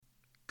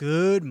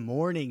Good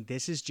morning.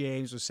 This is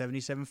James with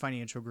 77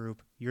 Financial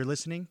Group. You're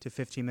listening to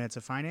 15 Minutes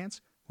of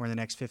Finance, where in the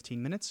next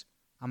 15 minutes,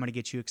 I'm going to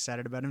get you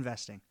excited about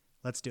investing.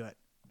 Let's do it.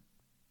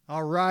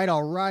 All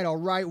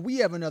right. We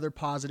have another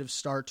positive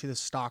start to the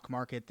stock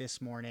market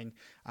this morning.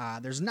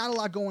 There's not a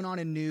lot going on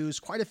in news,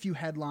 quite a few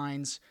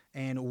headlines,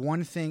 and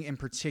one thing in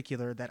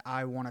particular that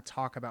I want to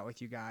talk about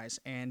with you guys,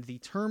 and the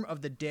term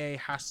of the day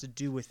has to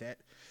do with it.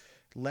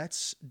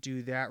 Let's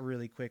do that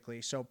really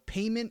quickly. So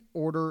payment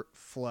order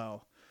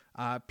flow.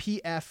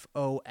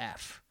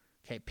 PFOF.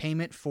 Okay,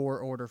 payment for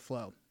order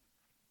flow.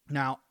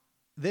 Now,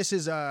 this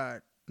is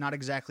not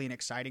exactly an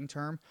exciting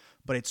term,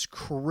 but it's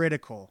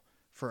critical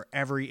for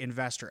every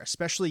investor,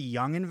 especially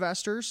young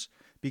investors,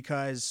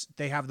 because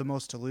they have the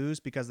most to lose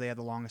because they have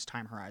the longest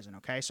time horizon.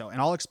 Okay, so, and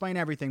I'll explain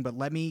everything, but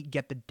let me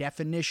get the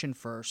definition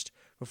first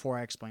before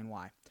I explain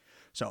why.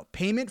 So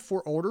payment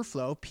for order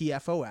flow,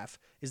 PFOF,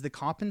 is the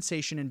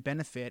compensation and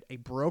benefit a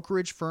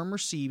brokerage firm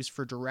receives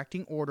for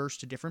directing orders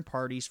to different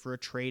parties for a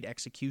trade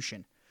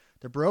execution.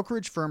 The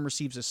brokerage firm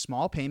receives a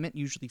small payment,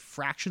 usually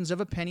fractions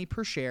of a penny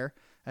per share,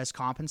 as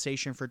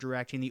compensation for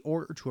directing the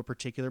order to a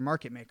particular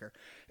market maker.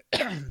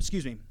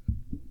 Excuse me.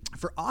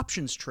 For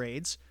options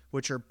trades,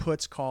 which are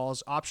puts,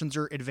 calls, options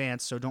are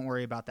advanced, so don't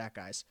worry about that,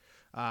 guys.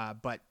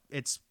 But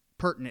it's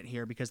pertinent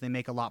here because they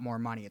make a lot more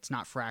money. It's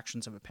not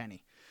fractions of a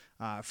penny.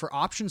 For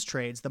options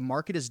trades, the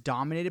market is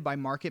dominated by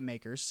market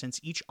makers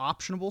since each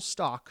optionable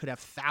stock could have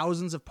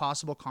thousands of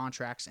possible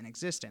contracts in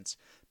existence.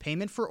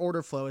 Payment for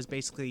order flow is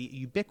basically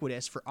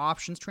ubiquitous for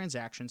options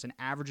transactions and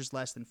averages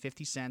less than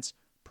 50 cents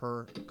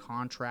per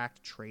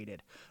contract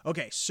traded.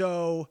 Okay,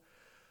 so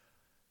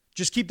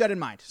just keep that in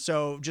mind.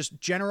 So just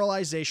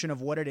generalization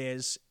of what it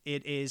is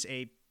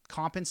a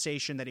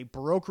compensation that a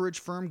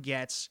brokerage firm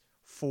gets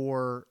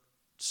for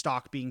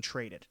stock being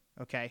traded.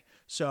 Okay,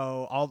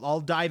 so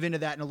I'll dive into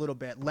that in a little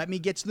bit. Let me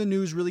get to the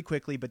news really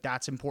quickly, but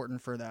that's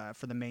important for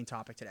the main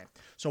topic today.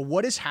 So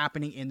what is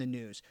happening in the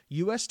news?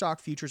 U.S. stock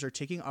futures are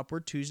ticking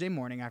upward Tuesday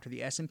morning after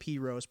the S&P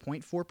rose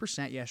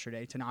 0.4%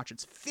 yesterday to notch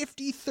its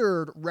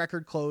 53rd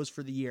record close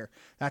for the year.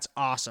 That's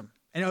awesome.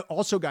 And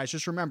also, guys,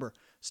 just remember,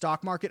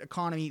 stock market,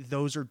 economy,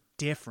 those are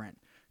different.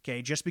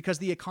 Okay, just because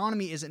the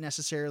economy isn't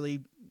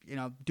necessarily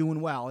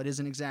doing well, it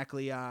isn't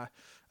exactly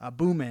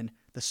booming.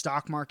 The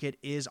stock market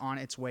is on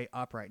its way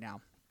up right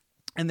now.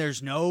 And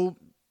there's no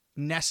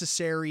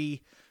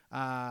necessary,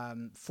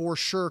 for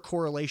sure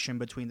correlation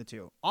between the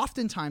two.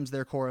 Oftentimes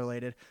they're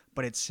correlated,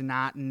 but it's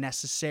not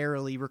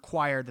necessarily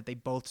required that they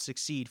both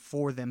succeed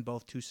for them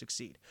both to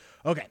succeed.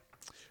 Okay,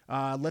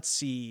 let's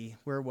see.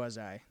 Where was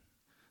I?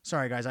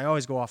 Sorry, guys. I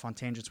always go off on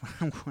tangents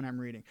when I'm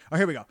reading. Oh,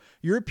 here we go.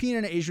 European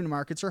and Asian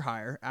markets are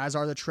higher, as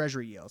are the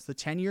treasury yields. The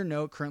 10-year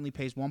note currently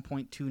pays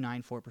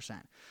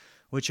 1.294%,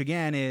 which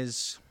again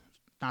is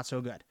not so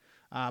good.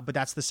 But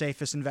that's the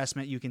safest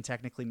investment you can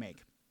technically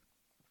make.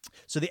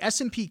 So the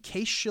S&P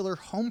Case-Shiller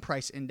Home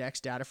Price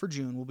Index data for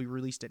June will be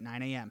released at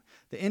 9 a.m.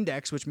 The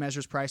index, which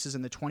measures prices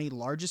in the 20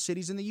 largest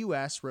cities in the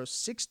U.S., rose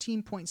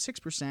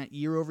 16.6%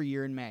 year over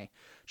year in May.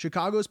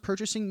 Chicago's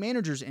Purchasing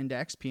Managers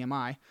Index,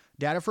 PMI,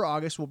 data for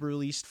August will be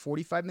released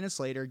 45 minutes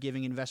later,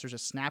 giving investors a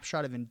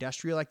snapshot of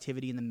industrial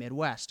activity in the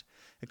Midwest.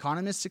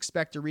 Economists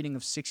expect a reading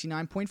of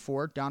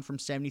 69.4, down from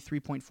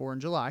 73.4 in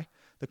July.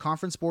 The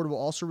Conference Board will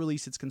also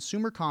release its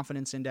Consumer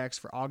Confidence Index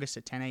for August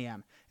at 10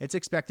 a.m. It's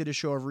expected to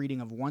show a reading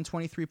of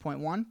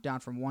 123.1, down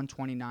from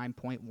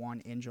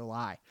 129.1 in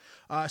July.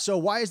 So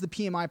why is the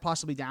PMI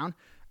possibly down?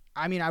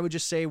 I mean, I would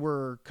just say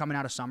we're coming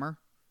out of summer.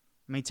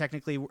 I mean,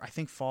 technically, I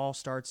think fall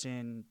starts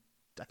in,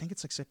 I think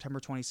it's like September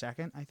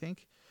 22nd, I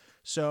think.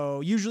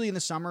 So usually in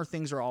the summer,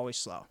 things are always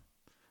slow.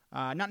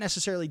 Not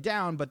necessarily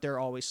down, but they're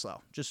always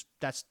slow. Just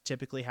that's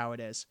typically how it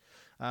is.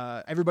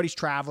 Everybody's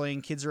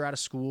traveling, kids are out of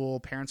school,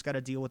 parents got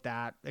to deal with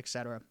that,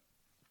 etc.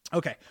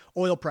 Okay,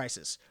 oil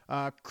prices.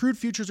 Crude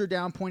futures are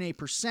down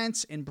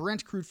 0.8%, and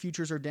Brent crude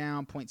futures are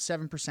down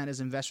 0.7%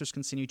 as investors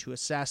continue to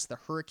assess the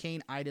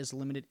Hurricane Ida's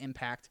limited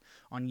impact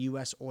on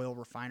U.S. oil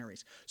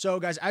refineries. So,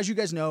 guys, as you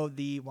guys know,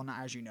 not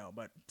as you know,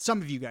 but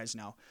some of you guys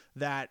know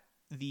that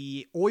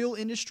the oil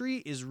industry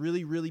is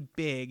really, really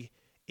big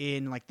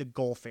in like the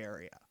Gulf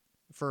area.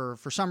 For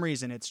some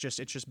reason, it's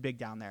just big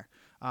down there.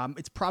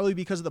 It's probably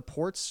because of the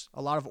ports.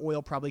 A lot of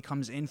oil probably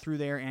comes in through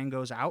there and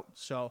goes out.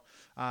 So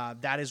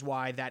that is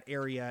why that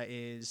area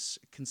is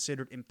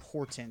considered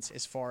important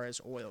as far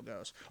as oil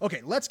goes.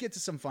 Okay, let's get to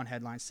some fun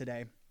headlines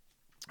today.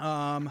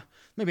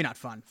 Maybe not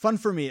fun. Fun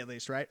for me, at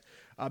least, right?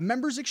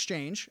 Members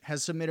Exchange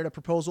has submitted a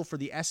proposal for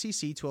the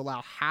SEC to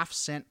allow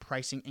half-cent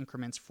pricing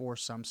increments for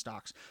some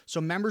stocks.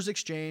 So Members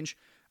Exchange,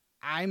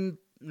 I'm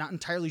not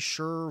entirely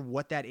sure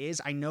what that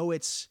is. I know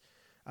it's...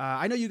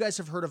 I know you guys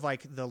have heard of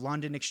like the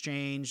London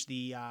Exchange,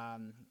 the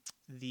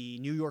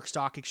New York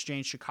Stock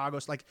Exchange,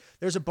 Chicago's. Like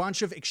there's a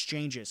bunch of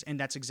exchanges, and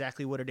that's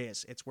exactly what it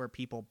is. It's where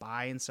people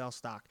buy and sell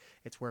stock.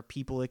 It's where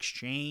people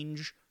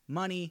exchange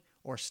money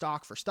or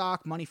stock for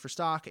stock, money for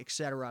stock,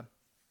 etc.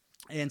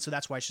 And so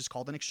that's why it's just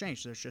called an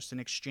exchange. There's just an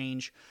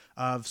exchange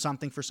of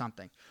something for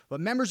something. But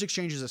Members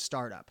Exchange is a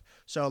startup.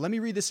 So let me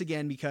read this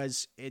again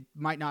because it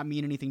might not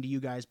mean anything to you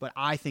guys, but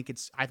I think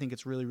it's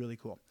really, really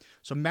cool.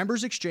 So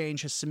Members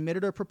Exchange has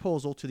submitted a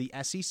proposal to the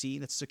SEC,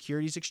 that's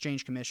Securities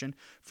Exchange Commission.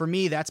 For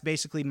me, that's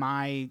basically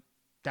my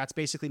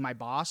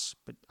boss,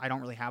 but I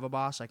don't really have a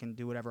boss. I can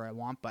do whatever I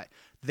want, but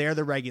they're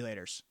the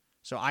regulators.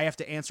 So I have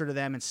to answer to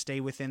them and stay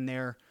within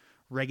their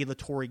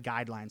regulatory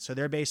guidelines. So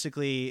they're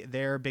basically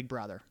their big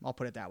brother. I'll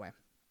put it that way.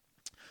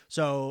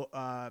 So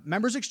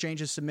Members Exchange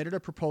has submitted a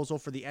proposal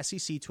for the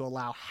SEC to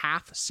allow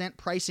half-cent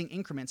pricing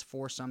increments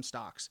for some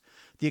stocks.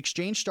 The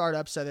exchange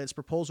startup said that its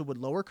proposal would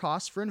lower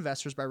costs for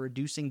investors by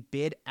reducing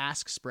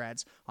bid-ask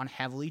spreads on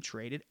heavily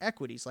traded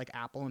equities like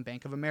Apple and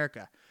Bank of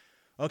America.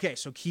 Okay,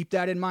 so keep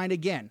that in mind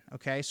again,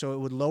 okay? So it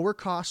would lower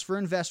costs for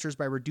investors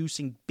by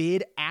reducing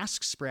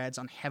bid-ask spreads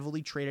on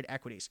heavily traded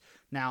equities.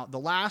 Now, the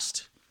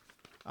last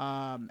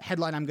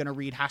headline I'm going to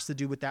read has to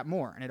do with that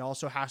more, and it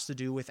also has to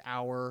do with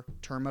our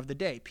term of the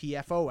day,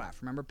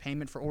 PFOF. Remember,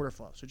 payment for order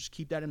flow. So just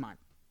keep that in mind.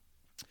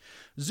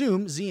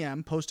 Zoom,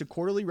 ZM, posted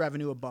quarterly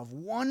revenue above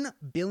 $1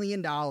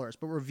 billion, but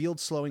revealed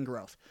slowing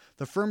growth.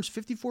 The firm's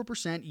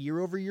 54%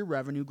 year-over-year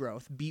revenue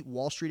growth beat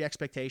Wall Street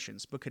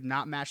expectations, but could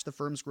not match the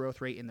firm's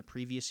growth rate in the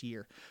previous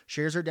year.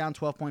 Shares are down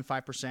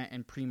 12.5%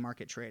 in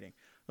pre-market trading.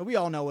 But we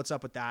all know what's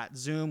up with that.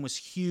 Zoom was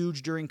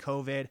huge during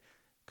COVID.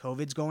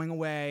 COVID's going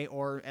away,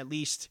 or at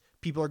least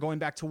people are going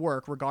back to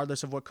work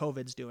regardless of what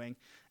COVID's doing.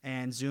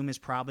 And Zoom is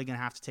probably going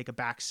to have to take a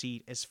back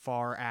seat as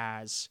far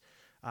as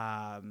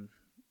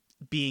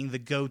being the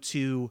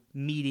go-to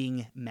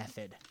meeting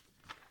method.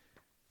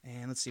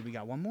 And let's see, we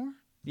got one more?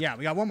 Yeah,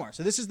 we got one more.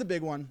 So this is the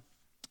big one.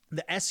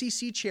 The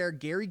SEC chair,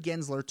 Gary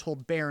Gensler,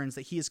 told Barron's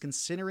that he is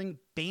considering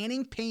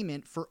banning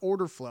payment for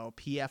order flow,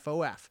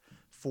 PFOF,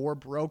 for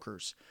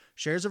brokers.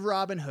 Shares of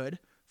Robinhood,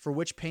 for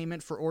which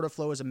payment for order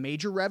flow is a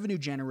major revenue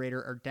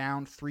generator, are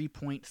down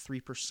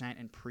 3.3%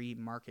 in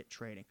pre-market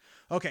trading.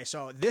 Okay,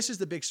 so this is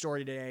the big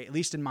story today, at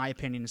least in my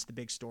opinion, it's the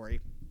big story.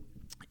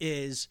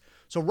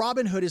 So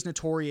Robinhood is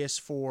notorious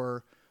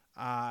for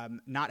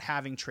not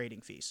having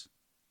trading fees,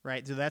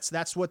 right? So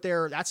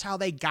that's how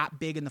they got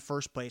big in the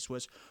first place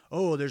was,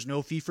 there's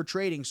no fee for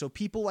trading. So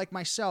people like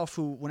myself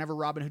who, whenever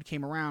Robinhood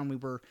came around, we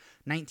were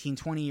 19,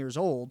 20 years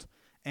old,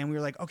 and we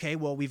were like, okay,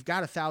 well, we've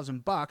got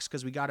 $1,000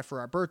 because we got it for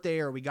our birthday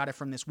or we got it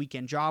from this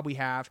weekend job we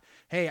have.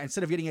 Hey,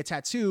 instead of getting a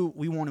tattoo,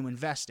 we want to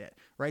invest it,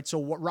 right? So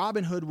what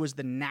Robinhood was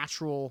the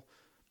natural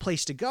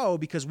place to go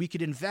because we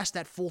could invest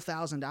that full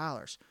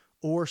 $1,000,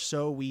 or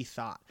so we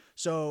thought.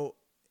 So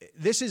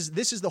this is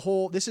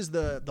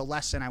the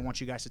lesson I want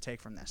you guys to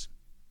take from this.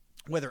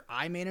 Whether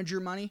I manage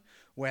your money,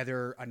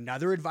 whether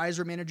another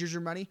advisor manages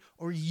your money,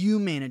 or you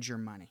manage your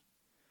money,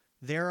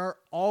 there are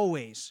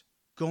always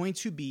going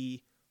to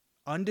be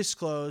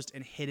undisclosed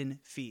and hidden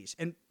fees.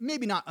 And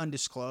maybe not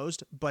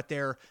undisclosed, but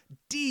they're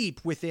deep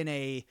within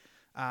a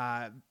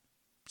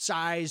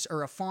size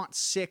or a font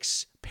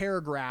 6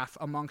 paragraph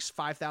amongst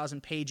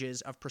 5,000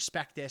 pages of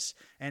prospectus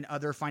and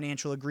other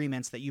financial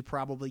agreements that you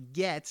probably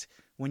get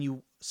when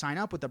you sign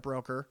up with a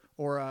broker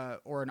or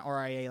an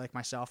RIA like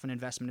myself, an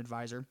investment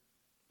advisor.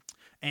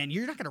 And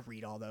you're not going to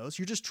read all those.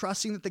 You're just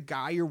trusting that the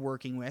guy you're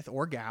working with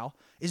or gal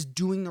is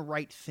doing the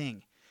right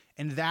thing.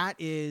 And that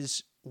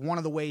is one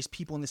of the ways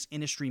people in this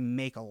industry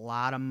make a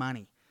lot of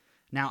money.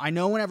 Now, I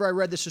know whenever I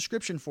read the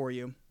subscription for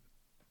you,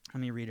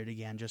 let me read it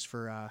again just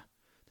for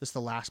just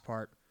the last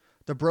part.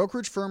 The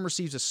brokerage firm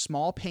receives a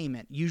small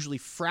payment, usually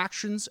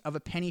fractions of a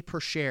penny per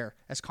share,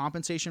 as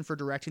compensation for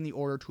directing the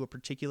order to a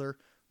particular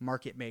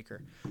market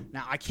maker.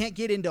 Now, I can't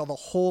get into the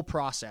whole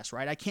process,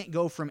 right? I can't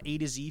go from A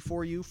to Z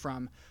for you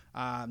from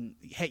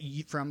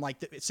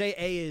say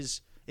A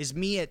is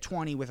me at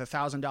 20 with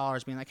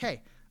 $1,000 being like,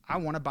 hey, I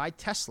want to buy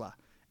Tesla.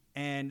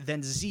 And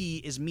then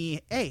Z is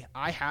me, hey,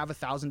 I have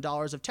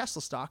 $1,000 of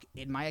Tesla stock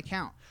in my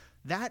account.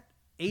 That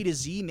A to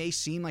Z may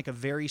seem like a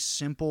very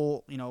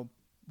simple,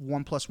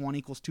 1 +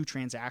 1 = 2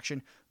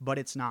 transaction, but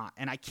it's not.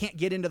 And I can't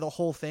get into the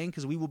whole thing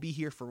because we will be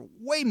here for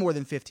way more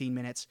than 15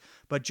 minutes.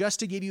 But just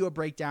to give you a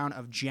breakdown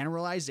of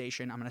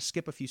generalization, I'm going to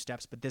skip a few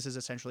steps, but this is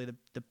essentially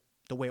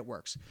the way it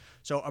works.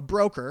 So a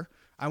broker,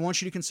 I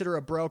want you to consider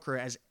a broker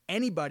as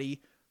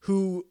anybody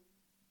who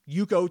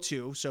you go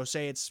to. So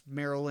say it's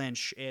Merrill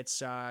Lynch,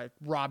 it's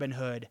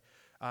Robinhood,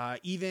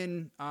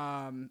 even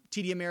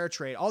TD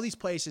Ameritrade, all these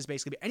places,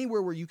 basically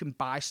anywhere where you can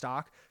buy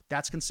stock,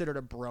 that's considered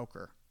a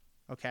broker.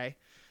 Okay.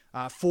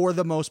 For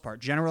the most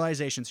part,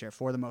 generalizations here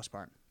for the most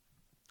part.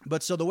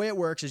 But so the way it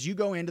works is you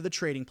go into the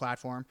trading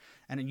platform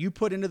and then you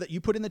put in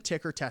the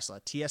ticker Tesla,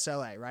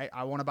 TSLA, right?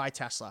 I want to buy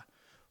Tesla.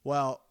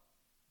 Well,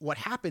 what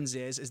happens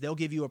is they'll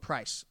give you a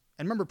price.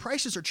 And remember,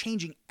 prices are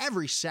changing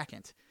every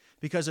second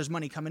because there's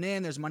money coming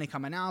in, there's money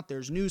coming out,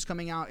 there's news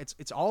coming out.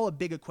 It's all a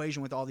big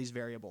equation with all these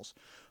variables.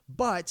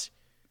 But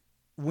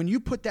when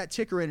you put that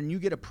ticker in and you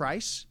get a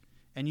price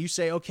and you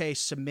say, okay,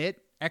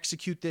 submit,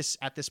 execute this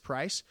at this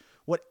price,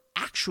 what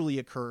actually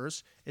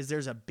occurs is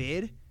there's a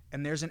bid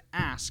and there's an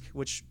ask,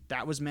 which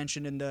that was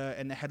mentioned in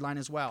the headline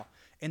as well.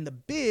 And the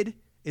bid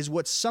is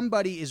what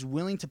somebody is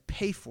willing to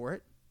pay for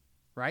it,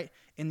 right?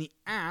 And the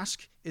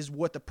ask is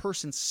what the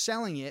person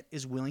selling it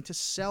is willing to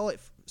sell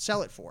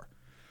it for.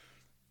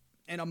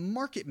 And a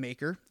market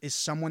maker is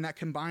someone that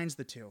combines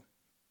the two.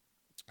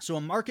 So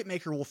a market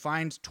maker will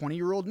find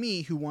 20-year-old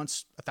me who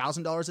wants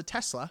 $1,000 a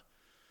Tesla.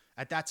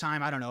 At that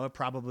time, I don't know, it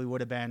probably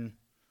would have been,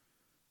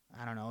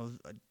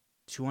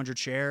 200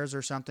 shares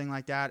or something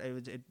like that.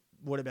 It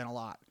would have been a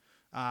lot.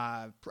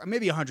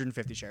 Maybe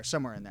 150 shares,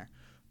 somewhere in there.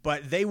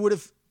 But they would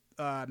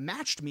have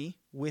matched me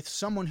with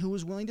someone who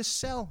was willing to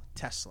sell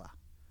Tesla.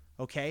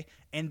 Okay?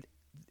 And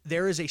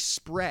there is a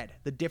spread,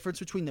 the difference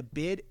between the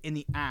bid and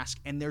the ask,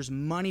 and there's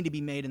money to be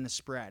made in the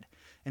spread.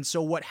 And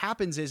so what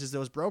happens is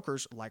those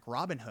brokers, like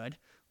Robinhood,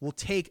 will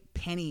take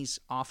pennies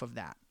off of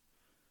that.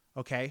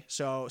 Okay?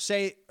 So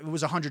say it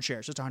was 100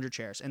 shares, just 100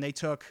 shares, and they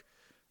took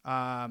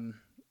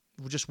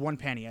just 1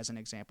 penny as an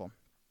example.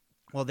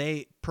 Well,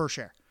 per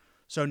share.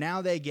 So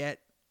now they get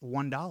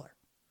 $1.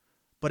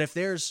 But if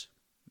there's,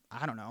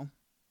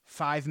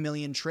 5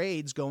 million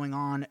trades going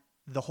on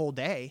the whole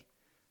day,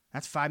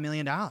 that's $5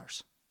 million.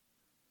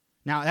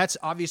 Now, that's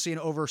obviously an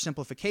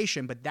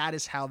oversimplification, but that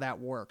is how that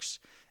works.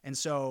 And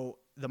so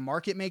the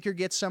market maker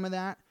gets some of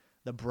that,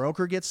 the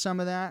broker gets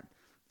some of that,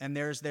 and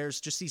there's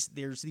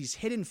these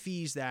hidden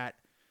fees that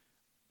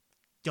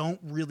don't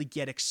really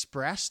get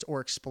expressed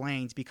or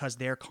explained because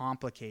they're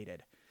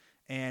complicated.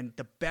 And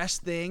the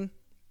best thing,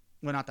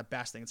 well, not the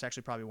best thing, it's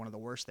actually probably one of the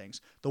worst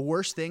things. The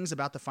worst things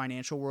about the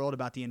financial world,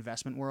 about the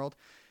investment world,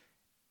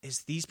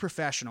 is these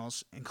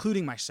professionals,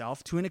 including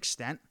myself to an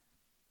extent,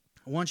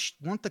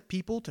 want the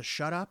people to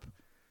shut up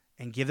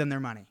and give them their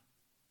money.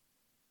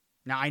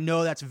 Now, I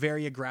know that's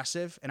very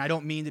aggressive, and I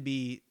don't mean to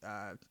be,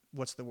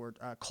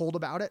 cold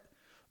about it,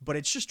 but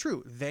it's just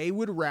true. They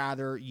would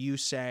rather you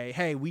say,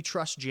 hey, we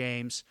trust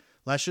James.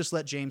 Let's just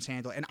let James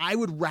handle it. And I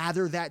would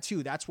rather that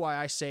too. That's why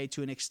I say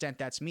to an extent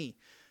that's me.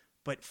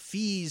 But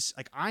fees,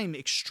 I'm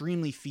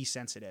extremely fee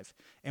sensitive.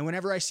 And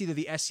whenever I see that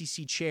the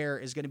SEC chair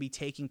is going to be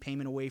taking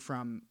payment away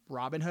from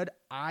Robinhood,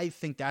 I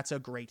think that's a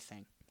great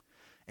thing.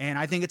 And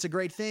I think it's a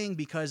great thing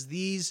because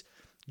these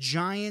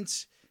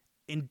giant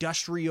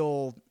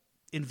industrial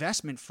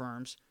investment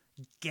firms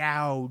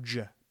gouge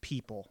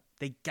people.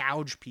 They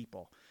gouge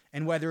people.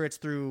 And whether it's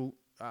through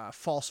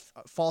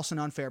false and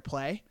unfair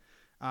play,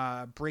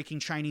 breaking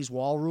Chinese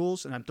wall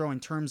rules, and I'm throwing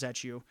terms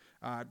at you,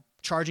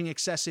 charging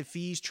excessive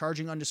fees,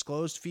 charging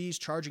undisclosed fees,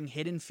 charging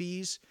hidden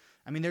fees.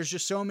 I mean, there's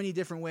just so many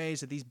different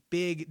ways that these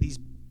big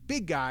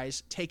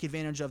guys take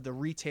advantage of the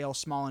retail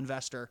small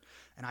investor,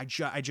 and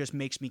it just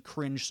makes me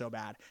cringe so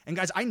bad. And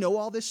guys, I know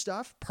all this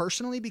stuff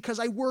personally because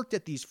I worked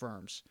at these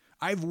firms.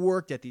 I've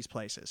worked at these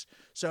places.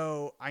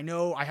 So I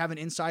know I have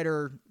inside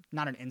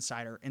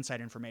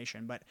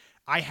information, but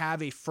I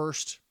have a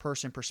first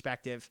person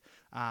perspective.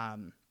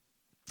 And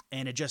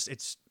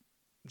it's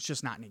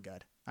just not any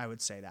good. I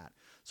would say that.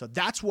 So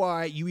that's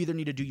why you either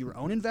need to do your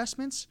own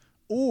investments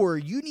or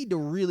you need to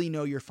really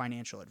know your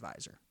financial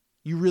advisor.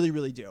 You really,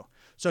 really do.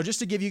 So just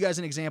to give you guys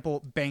an example,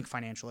 bank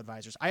financial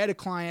advisors. I had a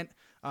client,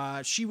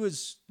 she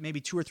was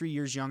maybe 2 or 3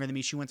 years younger than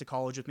me. She went to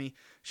college with me.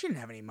 She didn't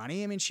have any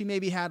money. I mean, she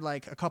maybe had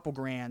like a couple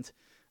grand.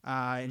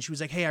 And she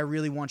was like, hey, I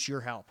really want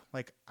your help.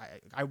 Like,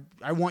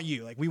 I want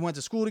you. Like, we went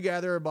to school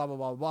together, blah, blah,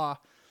 blah, blah.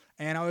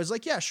 And I was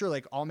like, yeah, sure.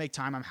 Like, I'll make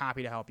time. I'm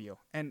happy to help you.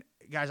 And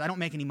guys, I don't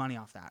make any money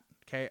off that.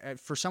 Okay.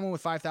 For someone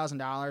with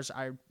 $5,000,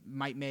 I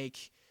might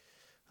make,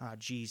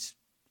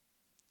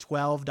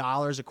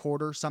 $12 a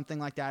quarter, something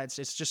like that.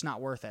 It's just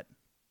not worth it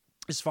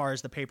as far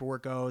as the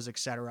paperwork goes,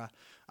 etc.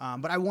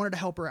 But I wanted to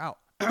help her out.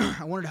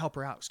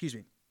 Excuse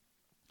me.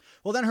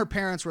 Well, then her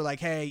parents were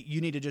like, hey,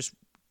 you need to just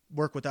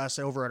work with us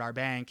over at our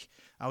bank.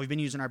 We've been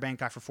using our bank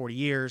guy for 40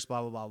 years, blah,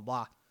 blah, blah,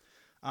 blah,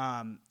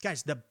 blah.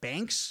 Guys, the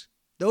banks,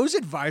 those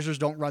advisors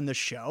don't run the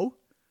show.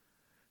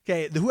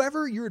 Okay,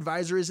 whoever your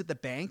advisor is at the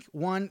bank,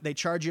 one, they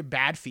charge you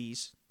bad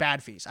fees. I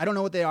don't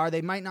know what they are.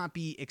 They might not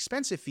be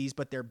expensive fees,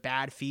 but they're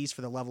bad fees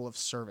for the level of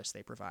service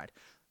they provide.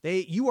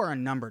 You are a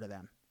number to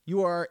them.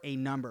 You are a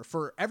number.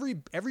 For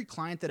every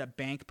client that a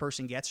bank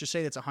person gets, just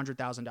say that's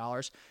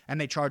 $100,000 and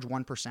they charge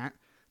 1%,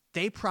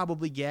 they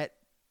probably get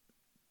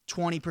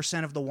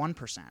 20% of the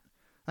 1%.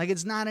 Like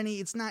it's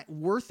not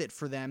worth it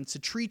for them to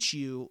treat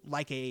you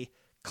like a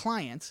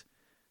client.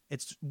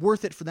 It's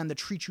worth it for them to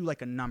treat you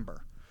like a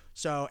number.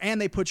 So, and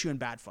they put you in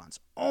bad funds.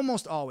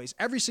 Almost always.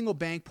 Every single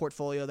bank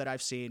portfolio that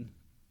I've seen,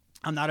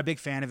 I'm not a big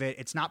fan of it.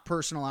 It's not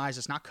personalized.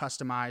 It's not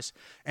customized.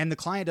 And the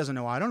client doesn't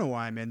know, I don't know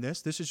why I'm in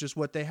this. This is just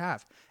what they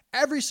have.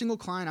 Every single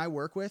client I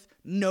work with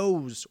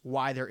knows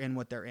why they're in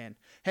what they're in.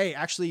 Hey,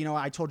 actually,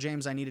 I told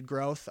James I needed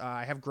growth.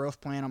 I have growth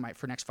plan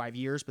for next 5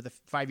 years, but the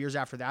 5 years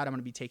after that, I'm going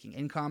to be taking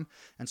income.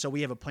 And so we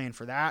have a plan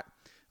for that.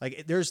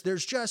 Like there's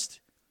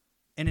just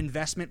an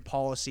investment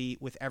policy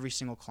with every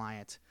single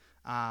client.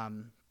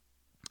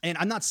 And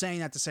I'm not saying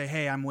that to say,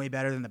 hey, I'm way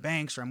better than the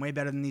banks or I'm way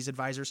better than these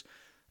advisors.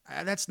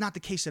 That's not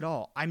the case at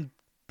all. I'm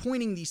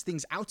pointing these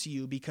things out to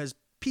you because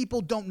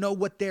people don't know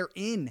what they're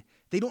in.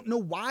 They don't know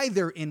why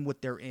they're in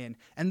what they're in.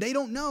 And they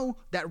don't know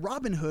that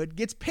Robinhood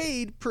gets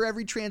paid per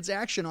every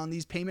transaction on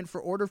these payment for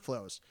order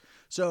flows.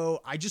 So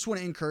I just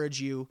want to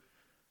encourage you,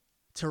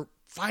 to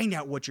find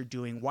out what you're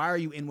doing. Why are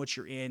you in what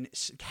you're in?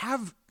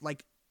 Have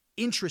like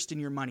interest in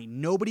your money.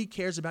 Nobody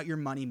cares about your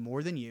money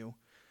more than you.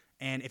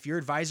 And if your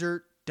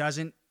advisor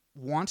doesn't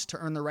want to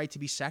earn the right to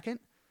be second,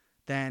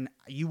 then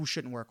you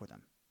shouldn't work with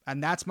them.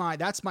 And that's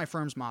my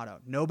firm's motto.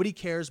 Nobody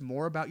cares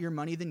more about your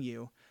money than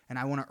you, and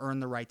I want to earn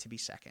the right to be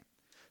second.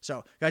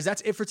 So, guys,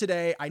 that's it for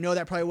today. I know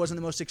that probably wasn't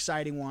the most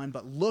exciting one,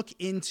 but look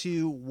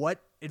into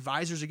what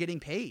advisors are getting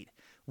paid,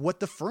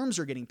 what the firms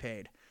are getting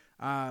paid,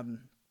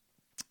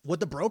 what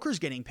the broker's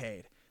getting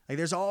paid. Like,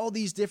 there's all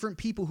these different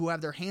people who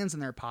have their hands in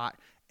their pot,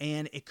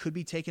 and it could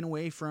be taken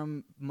away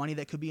from money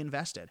that could be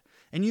invested.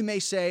 And you may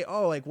say,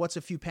 oh, like, what's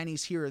a few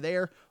pennies here or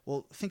there?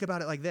 Well, think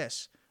about it like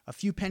this. A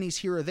few pennies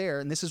here or there,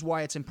 and this is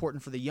why it's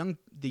important for the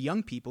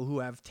young people who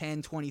have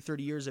 10, 20,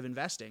 30 years of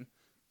investing.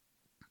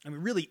 I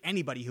mean, really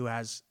anybody who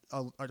has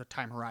a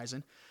time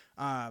horizon,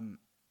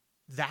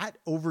 that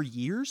over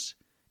years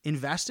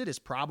invested is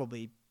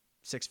probably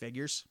 6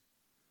 figures.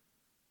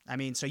 I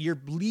mean, so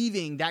you're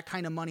leaving that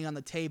kind of money on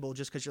the table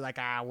just because you're like,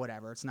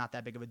 whatever. It's not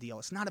that big of a deal.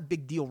 It's not a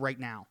big deal right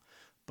now,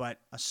 but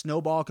a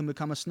snowball can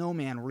become a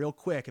snowman real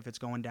quick if it's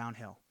going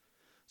downhill.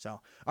 So,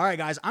 all right,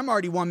 guys, I'm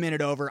already 1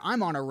 minute over.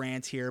 I'm on a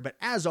rant here, but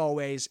as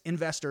always,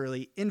 invest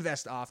early,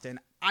 invest often.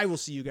 I will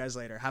see you guys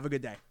later. Have a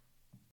good day.